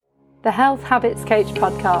the Health Habits Coach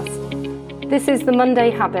podcast. This is the Monday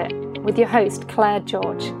Habit with your host, Claire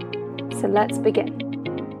George. So let's begin.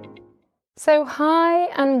 So hi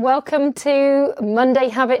and welcome to Monday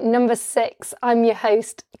Habit number 6. I'm your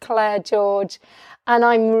host, Claire George, and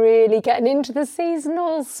I'm really getting into the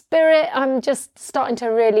seasonal spirit. I'm just starting to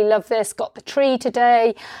really love this. Got the tree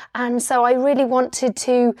today. And so I really wanted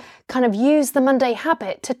to kind of use the Monday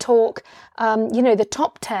Habit to talk, the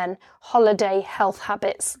top 10 holiday health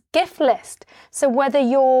habits gift list. So whether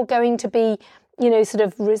you're going to be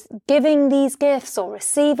giving these gifts or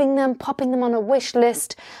receiving them, popping them on a wish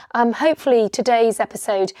list. Hopefully today's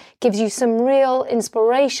episode gives you some real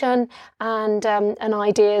inspiration and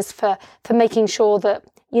ideas for making sure that,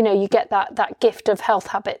 you get that gift of health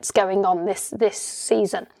habits going on this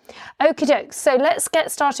season. Okie doke. So let's get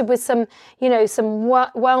started with some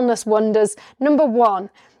wellness wonders. Number 1.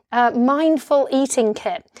 Mindful eating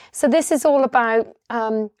kit. So this is all about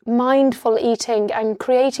mindful eating and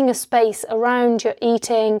creating a space around your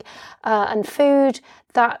eating and food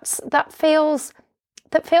that feels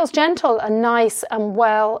gentle and nice and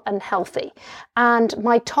well and healthy. And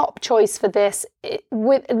my top choice for this,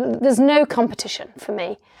 there's no competition for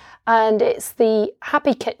me, and it's the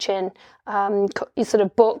Happy Kitchen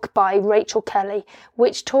book by Rachel Kelly,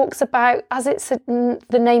 which talks about, as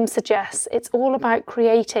the name suggests, it's all about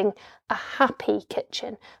creating a happy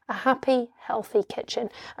kitchen, a happy, healthy kitchen.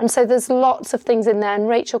 And so there's lots of things in there, and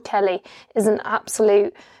Rachel Kelly is an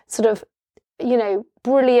absolute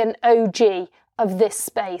brilliant OG of this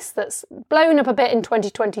space that's blown up a bit in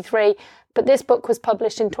 2023, but this book was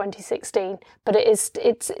published in 2016. But it's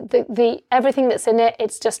the everything that's in it,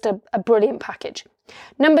 it's just a brilliant package.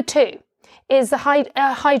 Number 2 is the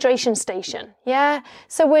hydration station. Yeah,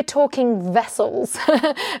 so we're talking vessels.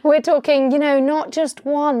 We're talking, not just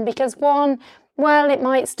one, because one, well, it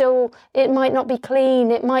might not be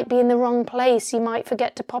clean. It might be in the wrong place. You might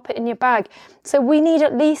forget to pop it in your bag. So we need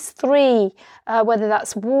at least 3, whether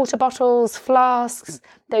that's water bottles, flasks,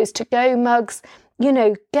 those to-go mugs,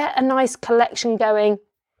 get a nice collection going.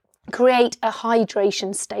 Create a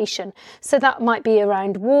hydration station. So that might be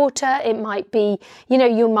around water. It might be,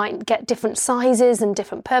 you might get different sizes and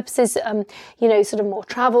different purposes, more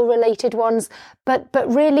travel related ones, but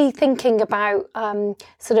really thinking about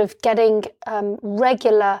getting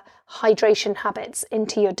regular hydration habits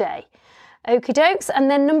into your day. Okie dokes.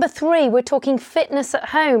 And then number 3, we're talking fitness at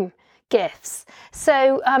home gifts.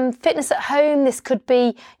 So fitness at home, this could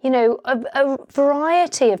be, a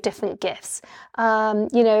variety of different gifts,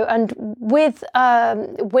 and with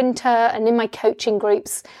winter and in my coaching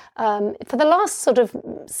groups, for the last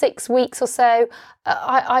 6 weeks or so,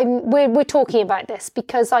 we're talking about this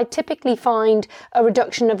because I typically find a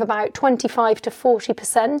reduction of about 25 to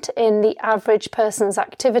 40% in the average person's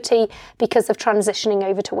activity because of transitioning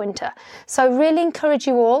over to winter. So I really encourage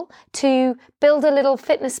you all to build a little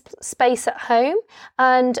fitness space at home,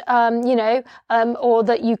 and or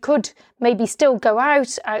that you could maybe still go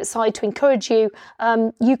outside to encourage you.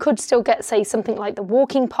 You could still get, say, something like the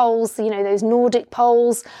walking poles, those Nordic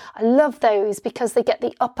poles. I love those because they get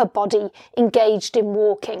the upper body engaged in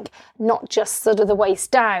walking, not just the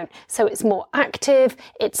waist down. So it's more active.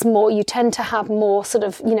 It's more, you tend to have more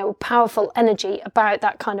powerful energy about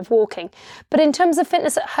that kind of walking. But in terms of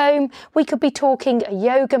fitness at home, we could be talking a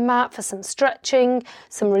yoga mat for some stretching,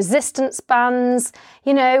 some resistance bands,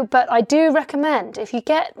 but I do recommend, if you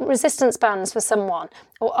get resistance bands for someone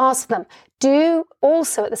or ask them, do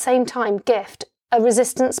also at the same time gift a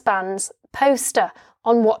resistance bands poster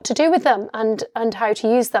on what to do with them and how to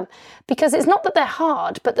use them, because it's not that they're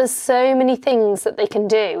hard, but there's so many things that they can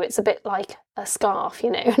do. It's a bit like a scarf,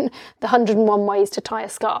 the 101 ways to tie a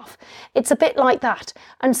scarf. It's a bit like that.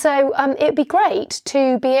 And so it'd be great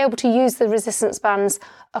to be able to use the resistance bands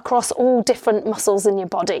across all different muscles in your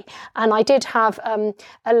body. And I did have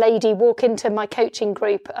a lady walk into my coaching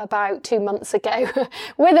group about 2 months ago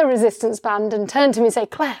with a resistance band and turn to me and say,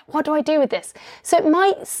 "Claire, what do I do with this?" So it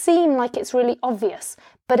might seem like it's really obvious,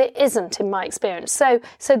 but it isn't in my experience. So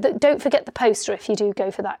don't forget the poster if you do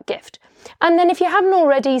go for that gift. And then if you haven't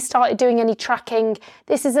already started doing any tracking,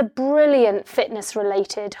 this is a brilliant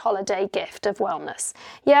fitness-related holiday gift of wellness.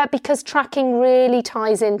 Yeah, because tracking really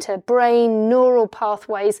ties into brain, neural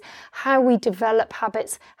pathways, how we develop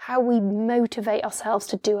habits, how we motivate ourselves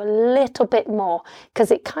to do a little bit more,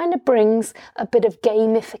 because it kind of brings a bit of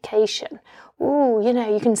gamification. Ooh,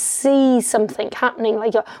 you can see something happening,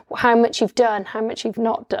 like how much you've done, how much you've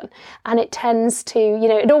not done. And it tends to,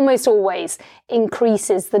 it almost always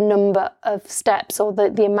increases the number of steps or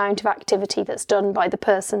the amount of activity that's done by the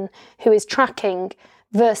person who is tracking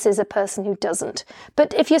versus a person who doesn't.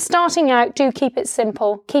 But if you're starting out, do keep it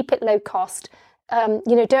simple, keep it low cost.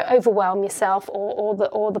 Don't overwhelm yourself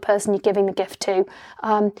or the person you're giving the gift to.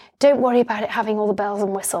 Don't worry about it having all the bells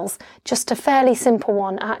and whistles. Just a fairly simple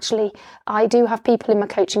one. Actually, I do have people in my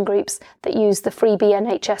coaching groups that use the freebie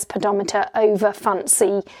NHS pedometer over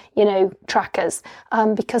fancy, trackers,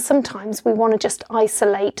 because sometimes we want to just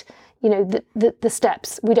isolate, the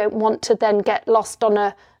steps. We don't want to then get lost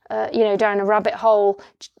on down a rabbit hole,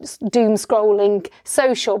 doom scrolling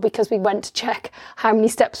social because we went to check how many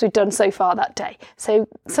steps we've done so far that day. So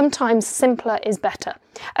sometimes simpler is better.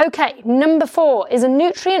 Okay, number 4 is a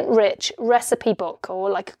nutrient-rich recipe book or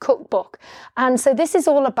like a cookbook. And so this is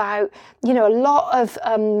all about, a lot of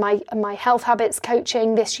my health habits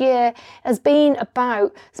coaching this year has been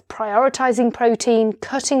about prioritizing protein,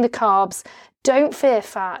 cutting the carbs, don't fear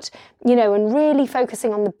fat, and really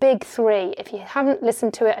focusing on the big 3. If you haven't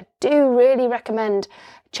listened to it, I do really recommend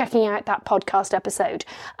checking out that podcast episode.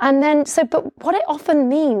 And then, but what it often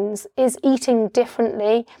means is eating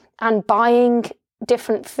differently and buying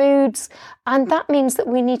different foods. And that means that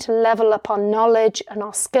we need to level up our knowledge and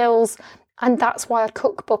our skills. And that's why a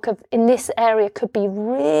cookbook in this area could be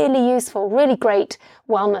really useful, really great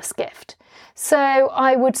wellness gift. So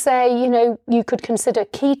I would say, you could consider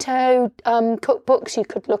keto cookbooks. You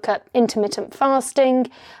could look at intermittent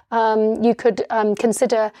fasting. You could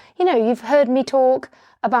consider, you've heard me talk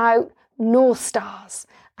about North Stars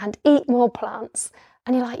and eat more plants.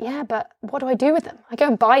 And you're like, yeah, but what do I do with them? I go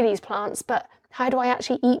and buy these plants, but how do I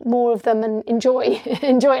actually eat more of them and enjoy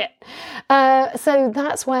it? So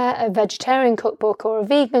that's where a vegetarian cookbook or a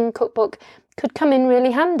vegan cookbook could come in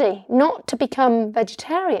really handy, not to become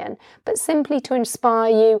vegetarian, but simply to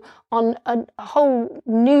inspire you on a whole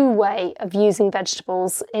new way of using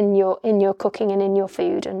vegetables in your cooking and in your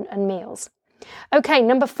food and meals. Okay,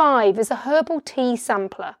 number 5 is a herbal tea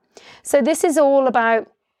sampler. So this is all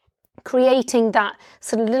about creating that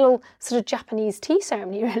sort of Japanese tea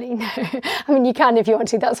ceremony, really. No, I mean, you can if you want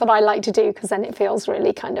to. That's what I like to do because then it feels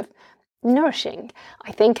really kind of nourishing,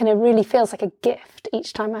 I think, and it really feels like a gift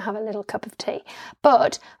each time I have a little cup of tea.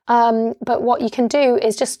 But what you can do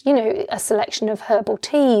is just, a selection of herbal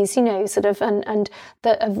teas, and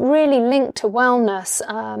that have really linked to wellness.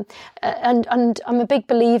 And I'm a big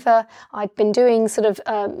believer. I've been doing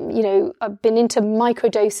I've been into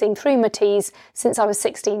microdosing through my teas since I was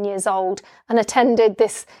 16 years old and attended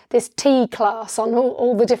this tea class on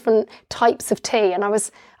all the different types of tea. And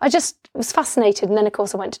I just was fascinated. And then, of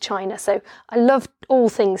course, I went to China. So I love all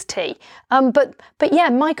things tea. But yeah,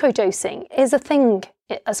 microdosing is a thing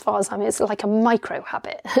as far as I'm, it's like a micro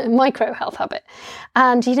habit, micro health habit.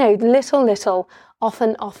 And, little,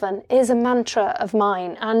 often is a mantra of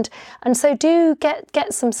mine. And so do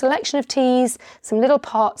get some selection of teas, some little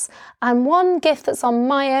pots. And one gift that's on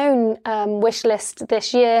my own wish list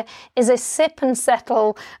this year is a sip and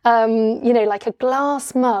settle, like a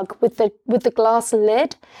glass mug with the glass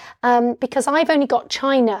lid, because I've only got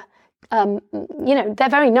china. They're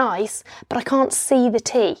very nice, but I can't see the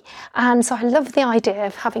tea. And so I love the idea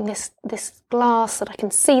of having this glass that I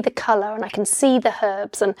can see the colour and I can see the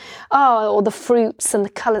herbs and or the fruits and the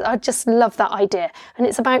colours. I just love that idea. And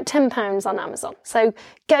it's about £10 on Amazon. So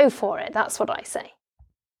go for it. That's what I say.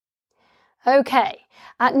 Okay.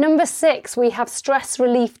 At number 6, we have stress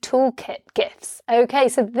relief toolkit gifts. Okay,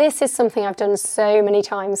 so this is something I've done so many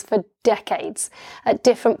times for decades at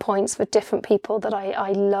different points with different people that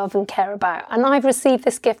I love and care about. And I've received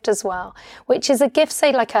this gift as well, which is a gift,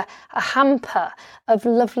 say like a hamper of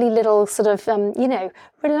lovely little sort of,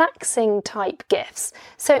 relaxing type gifts.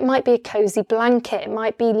 So it might be a cozy blanket, it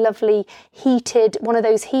might be lovely heated, one of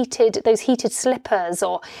those heated slippers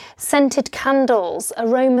or scented candles,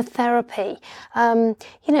 aromatherapy.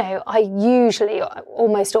 I usually,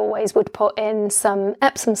 almost always would put in some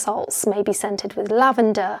Epsom salts, maybe scented with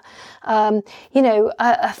lavender. A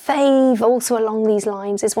fave also along these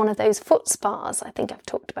lines is one of those foot spas. I think I've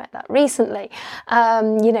talked about that recently.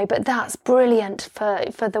 But that's brilliant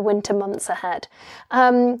for the winter months ahead.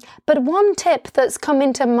 But one tip that's come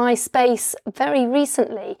into my space very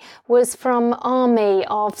recently was from Army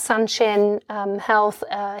of Sanshin Health.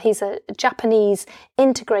 He's a Japanese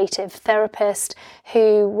integrative therapist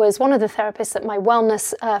who was one of the therapists at my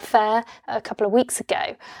wellness fair a couple of weeks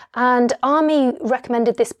ago. And Army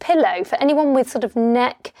recommended this pillow for anyone with sort of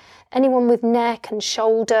neck and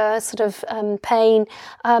shoulder sort of pain.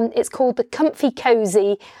 It's called the Comfy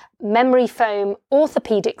Cozy Memory Foam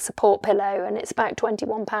Orthopedic Support Pillow, and it's about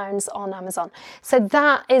 £21 on Amazon. So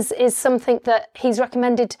that is something that he's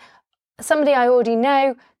recommended. Somebody I already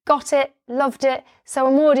know got it, loved it, so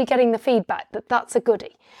I'm already getting the feedback that that's a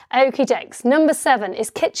goodie. Okie dokes. Number 7 is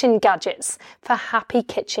kitchen gadgets for happy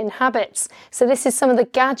kitchen habits. So this is some of the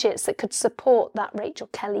gadgets that could support that Rachel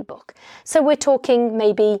Kelly book. So we're talking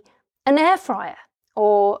maybe an air fryer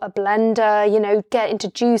or a blender, get into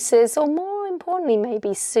juices, or more importantly,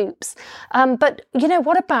 maybe soups. But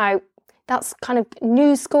what about, that's kind of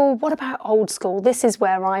new school, what about old school? This is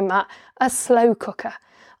where I'm at, a slow cooker.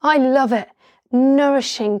 I love it.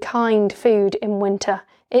 Nourishing, kind food in winter.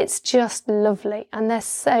 It's just lovely, and they're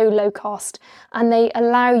so low cost, and they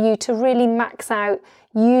allow you to really max out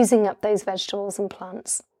using up those vegetables and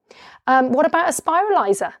plants. What about a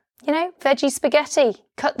spiralizer? Veggie spaghetti,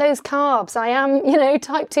 cut those carbs. I am,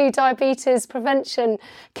 type 2 diabetes prevention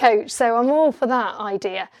coach, so I'm all for that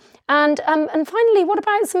idea. And finally, what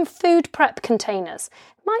about some food prep containers?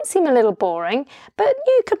 Might seem a little boring, but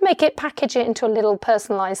you could package it into a little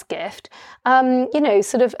personalised gift,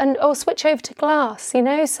 or switch over to glass,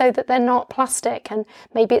 so that they're not plastic, and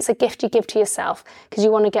maybe it's a gift you give to yourself because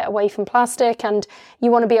you want to get away from plastic and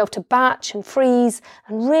you want to be able to batch and freeze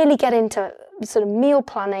and really get into sort of meal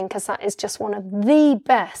planning, because that is just one of the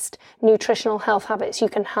best nutritional health habits you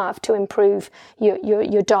can have to improve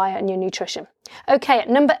your diet and your nutrition. Okay, at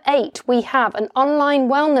number 8, we have an online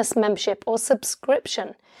wellness membership or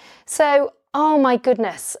subscription. So, oh my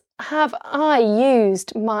goodness, have I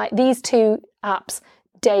used these 2 apps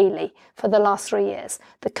daily for the last 3 years.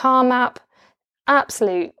 The Calm app,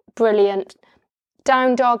 absolute brilliant.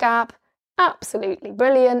 Down Dog app, absolutely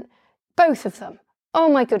brilliant. Both of them. Oh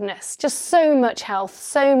my goodness, just so much health,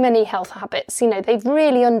 so many health habits. They've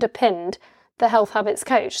really underpinned the Health Habits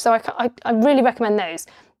Coach. So I really recommend those.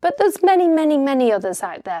 But there's many, many, many others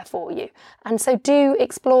out there for you. And so do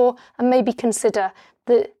explore and maybe consider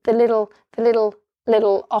the little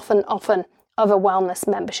often of a wellness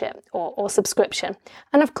membership or subscription.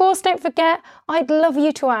 And of course, don't forget, I'd love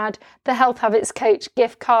you to add the Health Habits Coach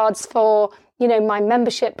gift cards for my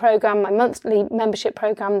membership program, my monthly membership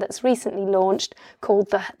program that's recently launched called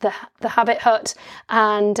the Habit Hut,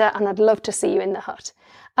 and I'd love to see you in the hut.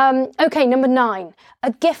 Okay, number 9,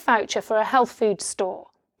 a gift voucher for a health food store.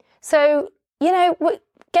 So, we're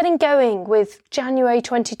getting going with January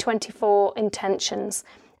 2024 intentions,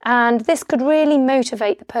 and this could really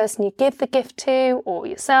motivate the person you give the gift to or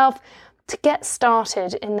yourself to get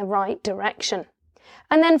started in the right direction.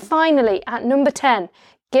 And then finally, at number 10,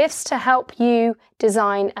 gifts to help you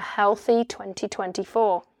design a healthy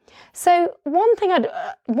 2024. So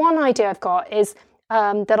one idea I've got is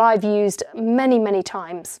that I've used many, many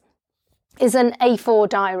times is an A4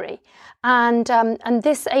 diary. And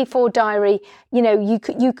this A4 diary, you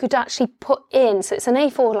could actually put in, so it's an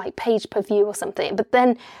A4 like page per view or something, but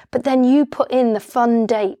then you put in the fun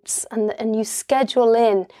dates and you schedule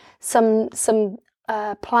in some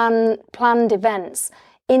planned events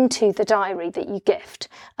into the diary that you gift,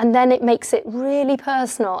 and then it makes it really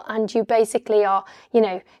personal, and you basically are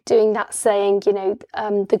doing that saying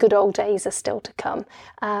the good old days are still to come,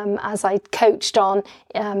 as I coached on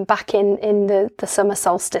back in the summer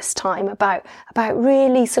solstice time about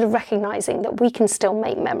really sort of recognizing that we can still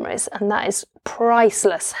make memories, and that is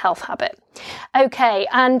priceless health habit. Okay,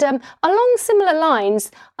 and along similar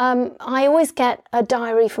lines, I always get a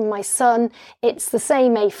diary from my son. It's the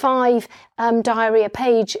same A5 diary, a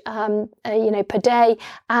page per day,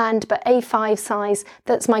 but A5 size.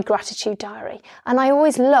 That's my gratitude diary, and I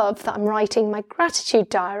always love that I'm writing my gratitude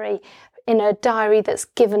diary in a diary that's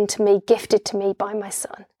given to me, gifted to me by my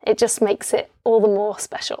son. It just makes it all the more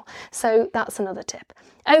special. So that's another tip.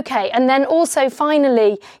 Okay, and then also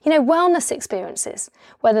finally, wellness experiences,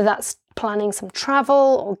 whether that's planning some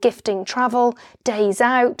travel or gifting travel, days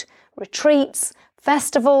out, retreats,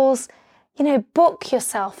 festivals, book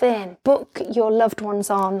yourself in, book your loved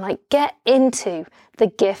ones on, get into the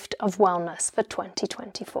gift of wellness for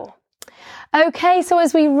 2024. Okay, so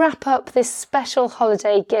as we wrap up this special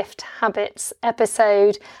holiday gift habits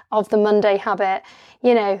episode of the Monday Habit,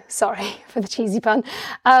 sorry for the cheesy pun,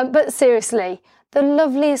 but seriously, the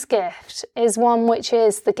loveliest gift is one which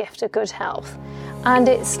is the gift of good health, and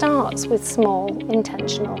it starts with small,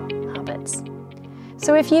 intentional habits.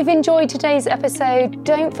 So if you've enjoyed today's episode,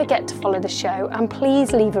 don't forget to follow the show and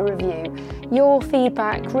please leave a review. Your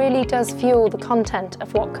feedback really does fuel the content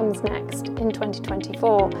of what comes next in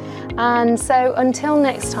 2024. And so until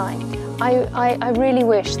next time, I really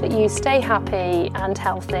wish that you stay happy and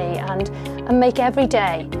healthy and make every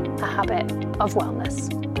day a habit of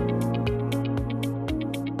wellness.